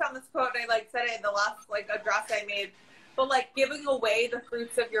just found this quote, and I said it in the last address I made. But giving away the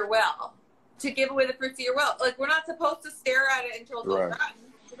fruits of your will. To give away the fruits of your will. Like, we're not supposed to stare at it until it's all rotten.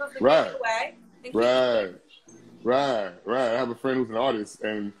 We're supposed to give it away. Right. I have a friend who's an artist,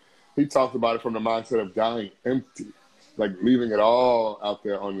 and he talked about it from the mindset of dying empty, like leaving it all out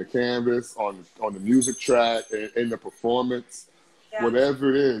there on the canvas, on the music track, in the performance,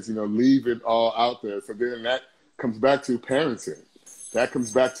 whatever it is, leave it all out there. So then that comes back to parenting. That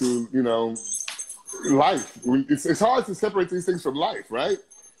comes back to, life. It's hard to separate these things from life, right?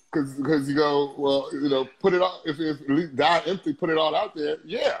 Because you go, well, put it all, if die empty, put it all out there,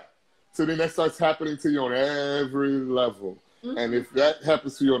 yeah. So then that starts happening to you on every level. And if that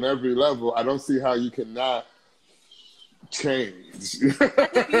happens to you on every level, I don't see how you cannot change. And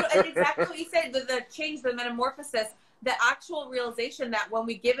exactly what you said, the change, the metamorphosis, the actual realization that when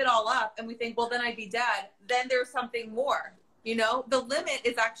we give it all up and we think, well, then I'd be dead, then there's something more. The limit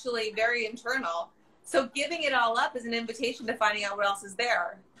is actually very internal. So giving it all up is an invitation to finding out what else is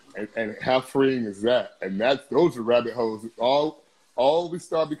there. And how freeing is that? And those are rabbit holes. all we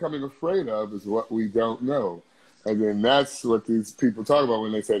start becoming afraid of is what we don't know. And then that's what these people talk about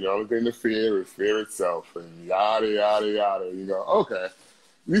when they say the only thing to fear is fear itself, and yada, yada, yada. You go, okay.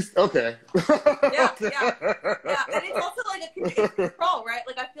 Okay. Yeah. And it's also like it's control, right?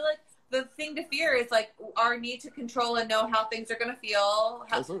 Like, I feel like the thing to fear is like our need to control and know how things are going to feel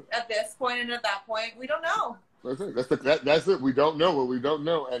at this point and at that point. We don't know. That's it. That's it. We don't know what we don't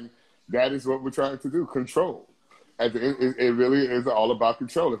know. And that is what we're trying to do, control. At the end, it really is all about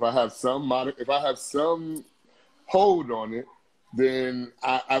control. If I have some hold on it, then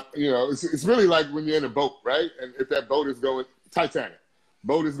I it's really like when you're in a boat, right? And if that boat is going, Titanic,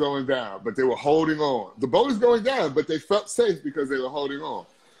 boat is going down, but they were holding on. The boat is going down, but they felt safe because they were holding on.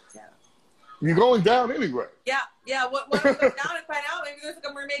 Yeah. You're going down anyway. Yeah. What if we go down and find out maybe there's like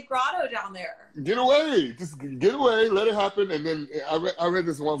a mermaid grotto down there? Get away. Just get away. Let it happen. And then I read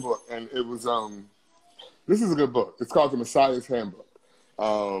this one book, and it was this is a good book. It's called The Messiah's Handbook.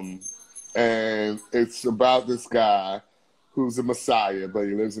 And it's about this guy who's a Messiah, but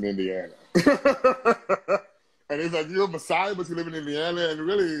he lives in Indiana. And it's like, you're a Messiah, but you live in Indiana. And it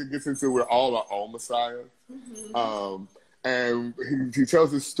really gets into we're all our own Messiahs. Mm-hmm. And he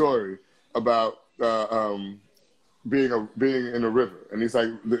tells this story about being in a river. And he's like,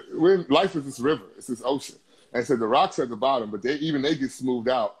 life is this river. It's this ocean. And so the rocks are at the bottom, but they get smoothed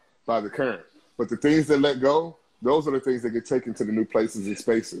out by the current. But the things that let go, those are the things that get taken to the new places and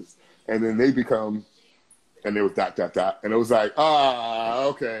spaces. And then they become, and it was ... And it was like,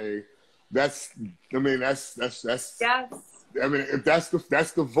 okay. That's yes. I mean, if that's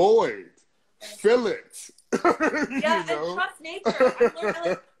the void, fill it. Yeah, and trust nature. I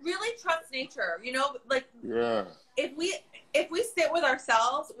learned, really trust nature. If we sit with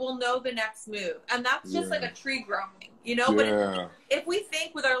ourselves, we'll know the next move, and that's just like a tree growing, But if we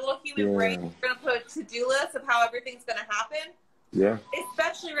think with our little human brain, we're gonna put a to-do list of how everything's gonna happen. Yeah.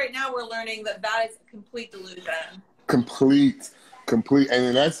 Especially right now, we're learning that is a complete delusion. Complete,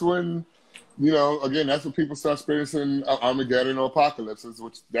 and that's when. Again, that's when people start experiencing Armageddon or apocalypses,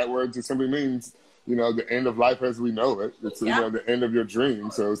 which that word just simply means, the end of life as we know it. It's, the end of your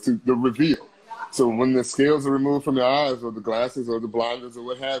dream. So it's the reveal. So when the scales are removed from your eyes or the glasses or the blinders or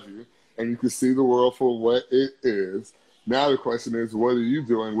what have you, and you can see the world for what it is, now the question is, what are you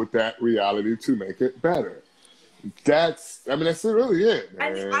doing with that reality to make it better? That's really it,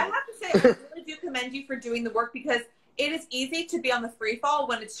 man. And I have to say, I really do commend you for doing the work, because it is easy to be on the free fall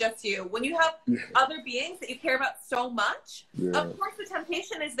when it's just you. When you have other beings that you care about so much, of course the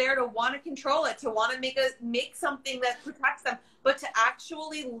temptation is there to want to control it, to want to make something that protects them, but to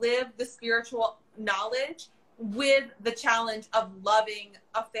actually live the spiritual knowledge with the challenge of loving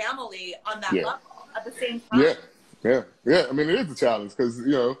a family on that level at the same time. Yeah. I mean, it is a challenge because,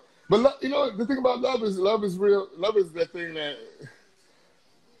 but the thing about love is real. Love is the thing that,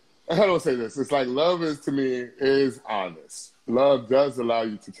 how do I say this? It's like love is honest. Love does allow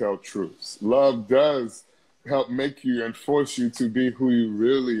you to tell truths. Love does help make you and force you to be who you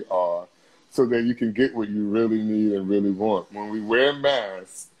really are so that you can get what you really need and really want. When we wear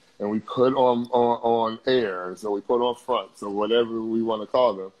masks and we put on airs or we put on fronts or whatever we want to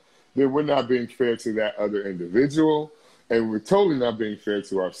call them, then we're not being fair to that other individual, and we're totally not being fair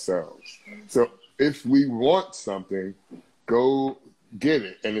to ourselves. So if we want something, go get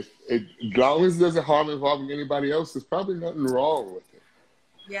it. And as long as it doesn't harm involving anybody else, there's probably nothing wrong with it.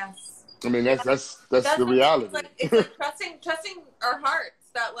 Yes. I mean, that's the reality. It's like trusting our hearts.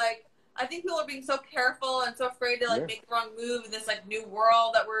 That I think people are being so careful and so afraid to make the wrong move in this new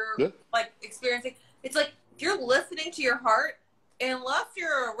world that we're experiencing. It's like, if you're listening to your heart, unless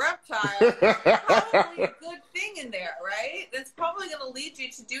you're a reptile, it's probably a good thing in there, right? It's probably going to lead you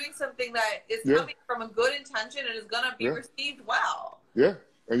to doing something that is coming from a good intention and is going to be received well. Yeah,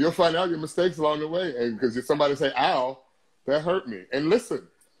 and you'll find out your mistakes along the way, and because somebody say, "Ow, that hurt me," and listen,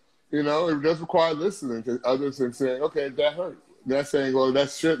 it does require listening to others and saying, "Okay, that hurt." They're saying, "Well,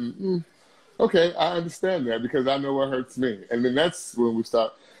 that shouldn't." Okay, I understand that because I know what hurts me, and then that's when we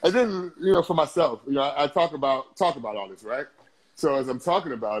start. And then, for myself, I talk about all this, right? So as I'm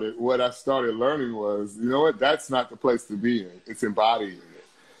talking about it, what I started learning was, that's not the place to be in. It's embodying it,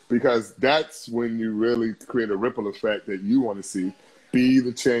 because that's when you really create a ripple effect that you want to see. Be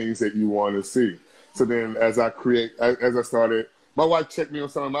the change that you want to see. So then as I started, my wife checked me on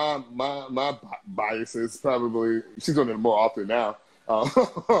some of my biases. Probably, she's doing it more often now,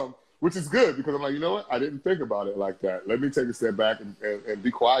 which is good, because I'm like, you know what? I didn't think about it like that. Let me take a step back and be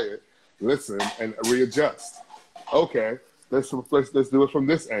quiet, listen, and readjust. Okay, let's do it from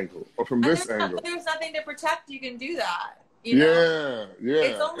this angle or from this angle. There's nothing to protect. You can do that. You know?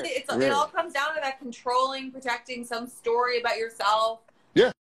 It's only it all comes down to that controlling, protecting some story about yourself.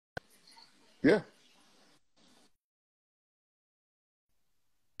 Yeah.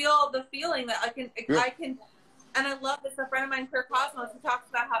 Feel the feeling that I can, and I love this. A friend of mine, Claire Cosmos, who talks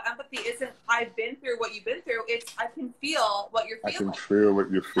about how empathy isn't I've been through what you've been through. It's I can feel what you're feeling. I can feel what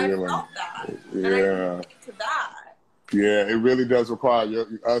you're feeling. I felt that. Yeah. And I can relate to that. Yeah, it really does require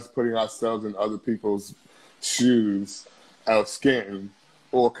us putting ourselves in other people's shoes, our skin,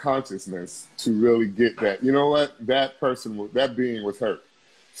 or consciousness to really get that. You know what? That being was hurt.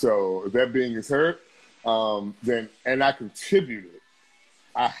 So if that being is hurt, then, and I contributed,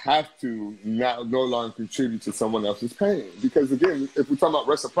 I have to no longer contribute to someone else's pain. Because again, if we're talking about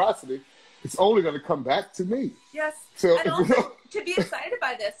reciprocity, it's only going to come back to me. Yes. So, and also to be excited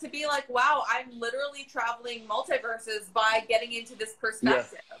by this, to be like, wow, I'm literally traveling multiverses by getting into this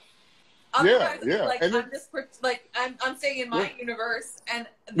perspective. Yes. Otherwise, like I'm staying in my universe, and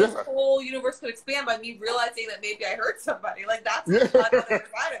this whole universe could expand by me realizing that maybe I hurt somebody. Like that's the other side of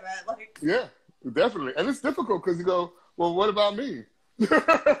it. Like, yeah, definitely, and it's difficult because you go, well, what about me? And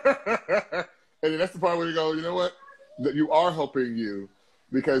that's the part where you go, you know what? That you are helping you,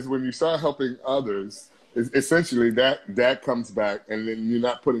 because when you start helping others, essentially that comes back, and then you're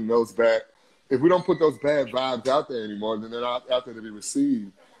not putting those back. If we don't put those bad vibes out there anymore, then they're not out there to be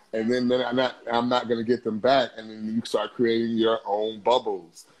received. And then I'm not going to get them back. And then you start creating your own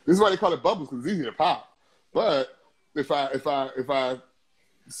bubbles. This is why they call it bubbles, because it's easy to pop. But if I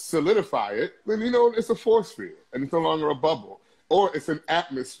solidify it, then, you know, it's a force field and it's no longer a bubble, or it's an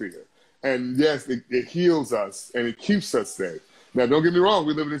atmosphere. And yes, it heals us and it keeps us safe. Now, don't get me wrong.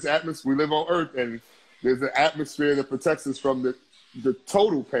 We live in this atmosphere. We live on Earth, and there's an atmosphere that protects us from the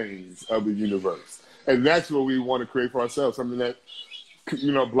total pains of the universe. And that's what we want to create for ourselves, something that,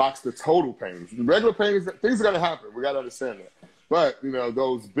 you know, blocks the total pains. The regular pains, things are going to happen. We got to understand that. But, you know,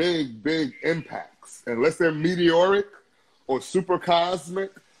 those big, big impacts, unless they're meteoric or super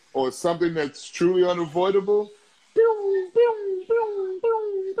cosmic or something that's truly unavoidable,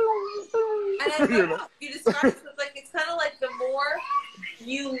 and I love how you describe it. It's kind of like the more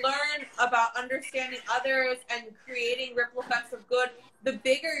you learn about understanding others and creating ripple effects of good, the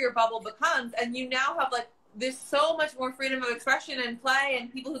bigger your bubble becomes. And you now have there's so much more freedom of expression and play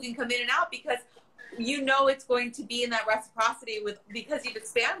and people who can come in and out because you know it's going to be in that reciprocity because you've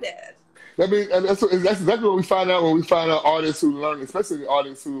expanded. I mean, and that's exactly what we find out when we find out artists who learn, especially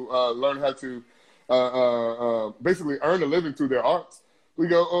artists who learn how to basically earn a living through their arts. We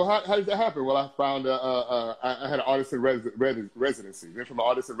go, oh, how did that happen? Well, I found I had an artist in residency. Then from an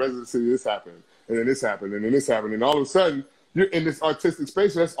artist in residency, this happened, and then this happened, and then this happened, and all of a sudden you're in this artistic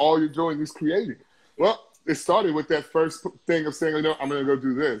space. That's all you're doing is creating. Well, it started with that first thing of saying, you know, I'm going to go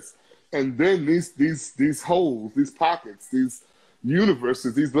do this, and then these holes, these pockets, these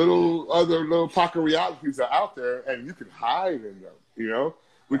universes, these little pocket realities are out there, and you can hide in them. You know,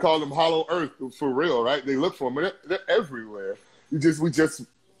 we call them hollow earth for real, right? They look for them, but they're everywhere.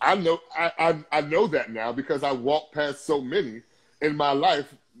 I know that now because I walk past so many in my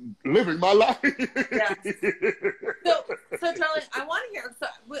life, living my life. Yes. So Charlie, I want to hear. So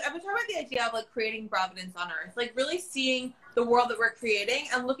I've been talking about the idea of creating providence on Earth, really seeing the world that we're creating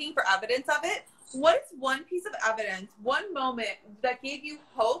and looking for evidence of it. What is one piece of evidence, one moment that gave you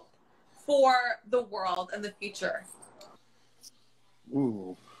hope for the world and the future?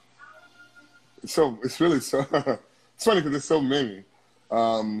 Ooh. So it's really so. It's funny because there's so many.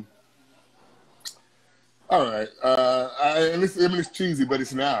 All right. It's cheesy, but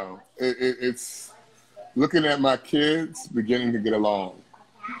it's now. It's looking at my kids beginning to get along.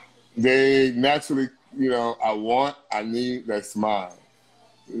 They naturally, I need, that's mine.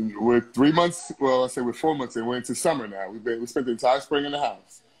 We're 3 months, well, I say we're 4 months in. We're into summer now. We spent the entire spring in the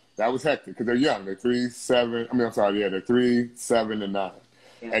house. That was hectic because they're young. They're 3, 7, they're 3, 7, and 9.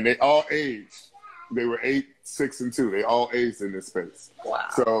 Yeah. And they all aged. They were 8, 6, and 2. They all aged in this space. Wow.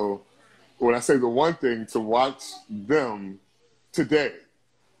 So when I say the one thing to watch them today,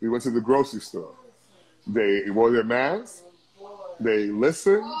 we went to the grocery store. They wore their masks. They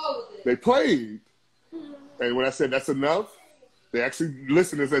listened. They played. And when I said that's enough, they actually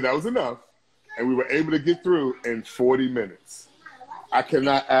listened and said that was enough. And we were able to get through in 40 minutes. I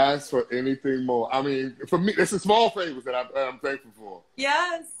cannot ask for anything more. I mean, for me, it's a small favors that I'm thankful for.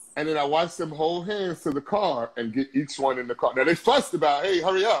 Yes. And then I watched them hold hands to the car and get each one in the car. Now, they fussed about, hey,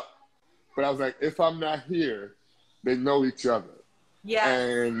 hurry up. But I was like, if I'm not here, they know each other. Yeah.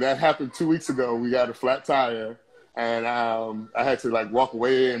 And that happened 2 weeks ago. We got a flat tire. And I had to, walk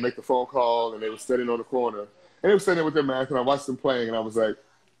away and make the phone call. And they were standing on the corner. And they were standing there with their mask. And I watched them playing. And I was like,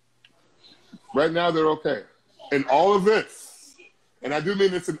 right now, they're okay. in all of this, and I do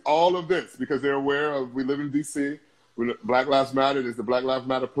mean it's in all of this, because they're aware of, we live in D.C., Black Lives Matter, there's the Black Lives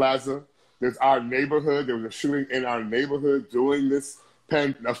Matter Plaza, there's our neighborhood, there was a shooting in our neighborhood during this,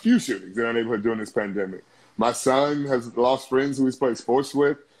 a few shootings in our neighborhood during this pandemic. My son has lost friends who he's played sports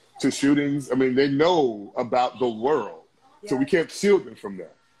with to shootings. I mean, they know about the world, so we can't shield them from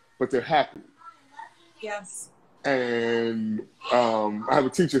that, but they're happy. Yes. And I have a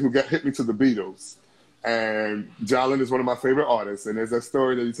teacher who hit me to the Beatles. And Jolin is one of my favorite artists. And there's that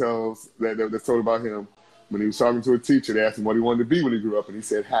story that he tells, that's told about him. When he was talking to a teacher, they asked him what he wanted to be when he grew up, and he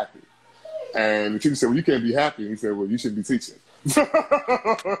said happy. And the teacher said, well, you can't be happy. And he said, well, you should be teaching.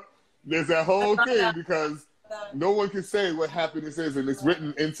 There's that whole thing, because no one can say what happiness is, and it's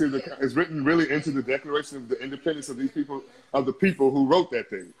written really into the Declaration of the Independence of these people, of the people who wrote that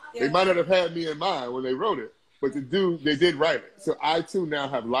thing. Yeah. They might not have had me in mind when they wrote it, but they did write it. So I too now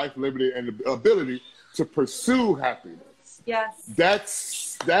have life, liberty, and the ability to pursue happiness. Yes.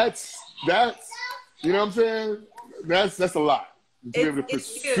 That's you know what I'm saying? That's a lot. To be able to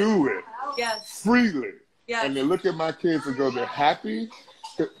pursue it freely. Yes. And to look at my kids and go, they're happy.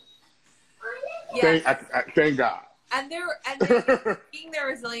 Yes. Thank God. And they're seeing their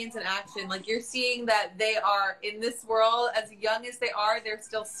resilience in action. Like, you're seeing that they are in this world, as young as they are, they're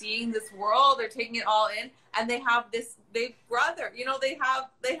still seeing this world. They're taking it all in, and they have this. They brother. You know, they have.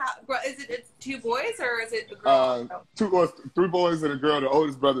 It's two boys, or is it a girl? Three boys and a girl. The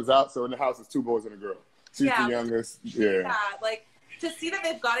oldest brother's out, so in the house it's two boys and a girl. She's the youngest. Yeah. Like, to see that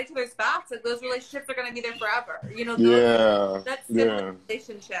they've got each other's backs, like, those relationships are going to be there forever. You know. That's similar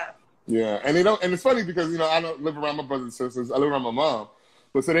relationship. Yeah, and they don't, and it's funny because, you know, I don't live around my brothers and sisters. I live around my mom,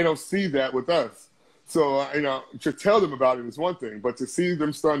 but so they don't see that with us. So, you know, to tell them about it is one thing, but to see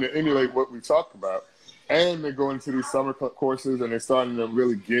them starting to emulate what we talk about, and they're going to these summer courses and they're starting to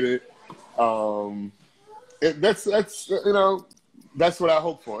really get it. That's you know, that's what I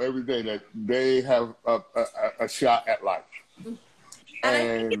hope for every day, that they have a shot at life,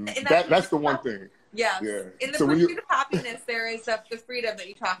 and that's the one thing. Yes. Yeah. In the pursuit of happiness, there is the freedom that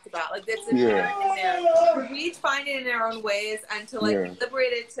you talked about. Like, it's inherent in there. We each find it in our own ways, and to be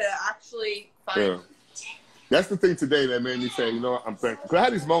liberated to actually find it. That's the thing today that made me say, you know what, I'm thankful. Because I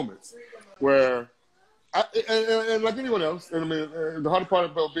had these moments where, and like anyone else, and I mean, the hard part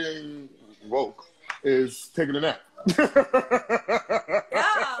about being woke is taking a nap. Yeah,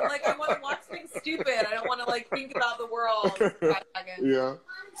 like, I want to watch things stupid. I don't want to, like, think about the world for 5 seconds. Yeah.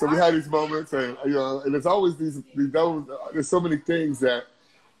 So we had these moments, and, you know, and there's always there's so many things that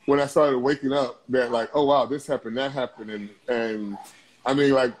when I started waking up that, like, oh wow, this happened, that happened, and I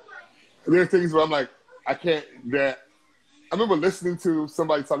mean, like, there are things where I'm like, I remember listening to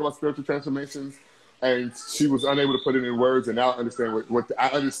somebody talk about spiritual transformations, and she was unable to put it in words, and now I understand I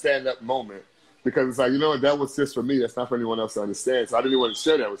understand that moment, because it's like, you know what, that was just for me, that's not for anyone else to understand, so I didn't want to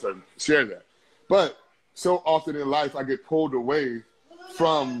share that with her, But so often in life, I get pulled away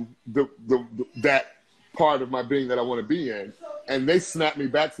from that part of my being that I want to be in, and they snapped me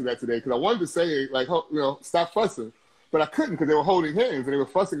back to that today, because I wanted to say, like, you know, stop fussing, but I couldn't, because they were holding hands and they were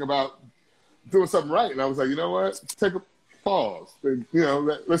fussing about doing something right, and I was like, you know what, take a pause, and, you know,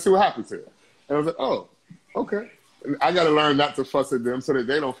 let's see what happens here. And I was like, oh, okay. And I got to learn not to fuss at them so that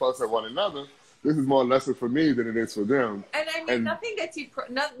they don't fuss at one another. This is more a lesson for me than it is for them. And I mean, nothing gets you.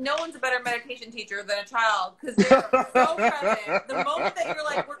 No one's a better meditation teacher than a child, because they're so present. The moment that you're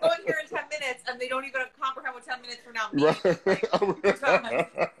like, we're going here in 10 minutes, and they don't even comprehend what 10 minutes from now means.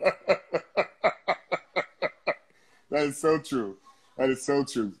 That is so true. That is so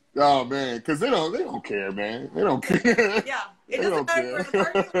true. Oh man, because they don't care, man. They don't care. Yeah, it doesn't matter. The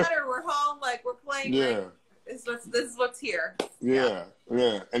party doesn't matter. We're home, like, we're playing. Yeah. Like, this is what's here. Yeah,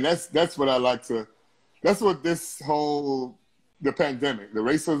 and that's what I like to. That's what the pandemic, the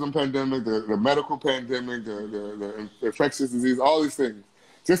racism pandemic, the medical pandemic, the infectious disease, all these things.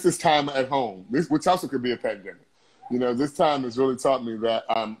 Just this time at home, which also could be a pandemic. You know, this time has really taught me that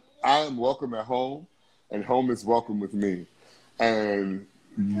I am welcome at home, and home is welcome with me. And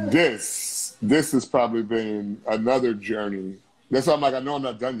this has probably been another journey. That's why I'm like, I know I'm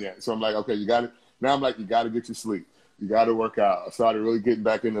not done yet. So I'm like, okay, you got it. Now I'm like, you got to get your sleep. You got to work out. I started really getting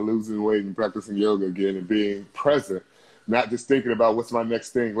back into losing weight and practicing yoga again and being present, not just thinking about what's my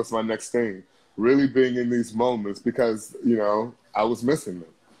next thing, really being in these moments, because, you know, I was missing them.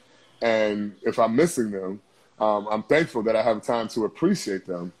 And if I'm missing them, I'm thankful that I have time to appreciate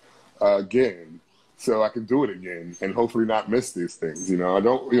them again, so I can do it again and hopefully not miss these things. You know,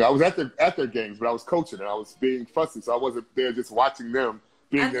 I was at their games, but I was coaching and I was being fussy, so I wasn't there just watching them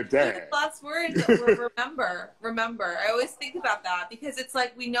being their dad. The last words were remember. I always think about that because it's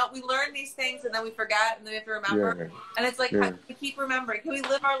like we learn these things and then we forget and then we have to remember. Yeah. And it's like we keep remembering. Can we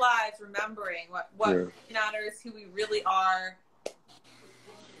live our lives remembering what matters, who we really are?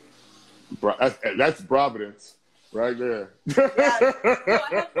 That's Providence right there. So I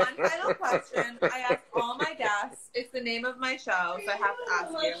have one final question. I ask all my guests. It's the name of my show, so I have to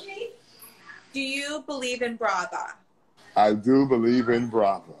ask you. Do you believe in Brava? I do believe in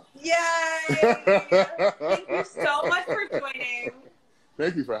Brava. Yay! Thank you so much for joining.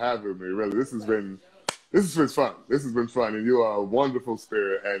 Thank you for having me. Really, this has been fun. This has been fun, and you are a wonderful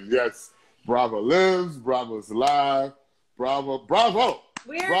spirit. And yes, Brava lives. Brava's alive. Bravo!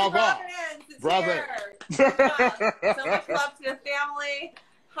 We're Brava! Brava! So much love to the family.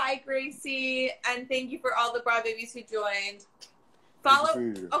 Hi, Gracie, and thank you for all the Brava babies who joined. Follow.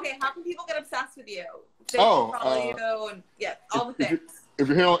 Okay, how can people get obsessed with you? Follow you and all the things. If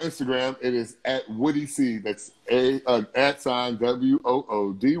you're here on Instagram, it is at Woody Seed. That's @WOODYSEED.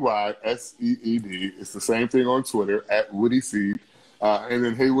 It's the same thing on Twitter at Woody Seed, and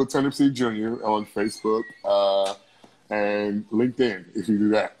then Haywood Turnipseed Jr. on Facebook and LinkedIn. If you do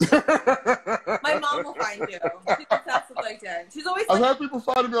that, my mom will find you. She's obsessed with LinkedIn. She's always. I've had people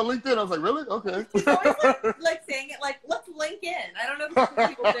find me on LinkedIn. I was like, really? Okay. She's always like saying it like, let's link in. I don't know if that's what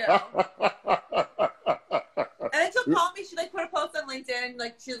people do. And then she'll call me. She like put a post on LinkedIn.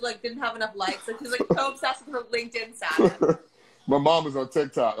 Like she like didn't have enough likes. So she's like so obsessed with her LinkedIn status. My mom is on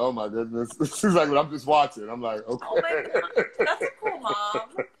TikTok. Oh my goodness. She's like, I'm just watching. I'm like, okay. Oh my God. That's a cool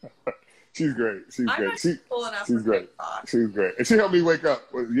mom. She's great. She's great. Cool enough she's great. TikTok. She's great. And she helped me wake up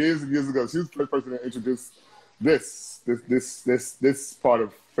years and years ago. She was the first person to introduce this part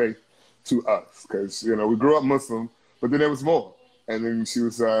of faith to us. Because, you know, we grew up Muslim, but then there was more. And then she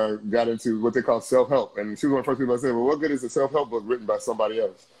was got into what they call self-help. And she was one of the first people I said, well, what good is a self-help book written by somebody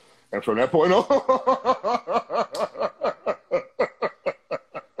else? And from that point on.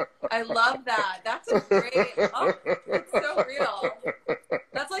 I love that. That's a great. Oh, it's so real.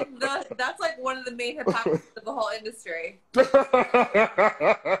 That's like one of the main hypocrisies of the whole industry.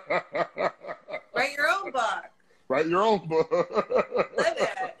 Write your own book. Write your own book. Live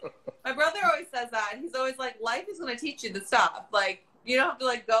it. My brother always says that. He's always like, life is going to teach you the stuff. Like, you don't have to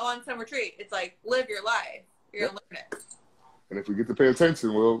like go on some retreat. It's like, live your life. You're going to learn it. And if we get to pay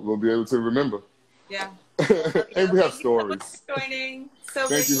attention, we'll be able to remember. Yeah. And we have stories. Thank you so much for joining. So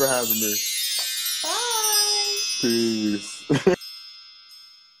Thank you for having me. Bye. Peace.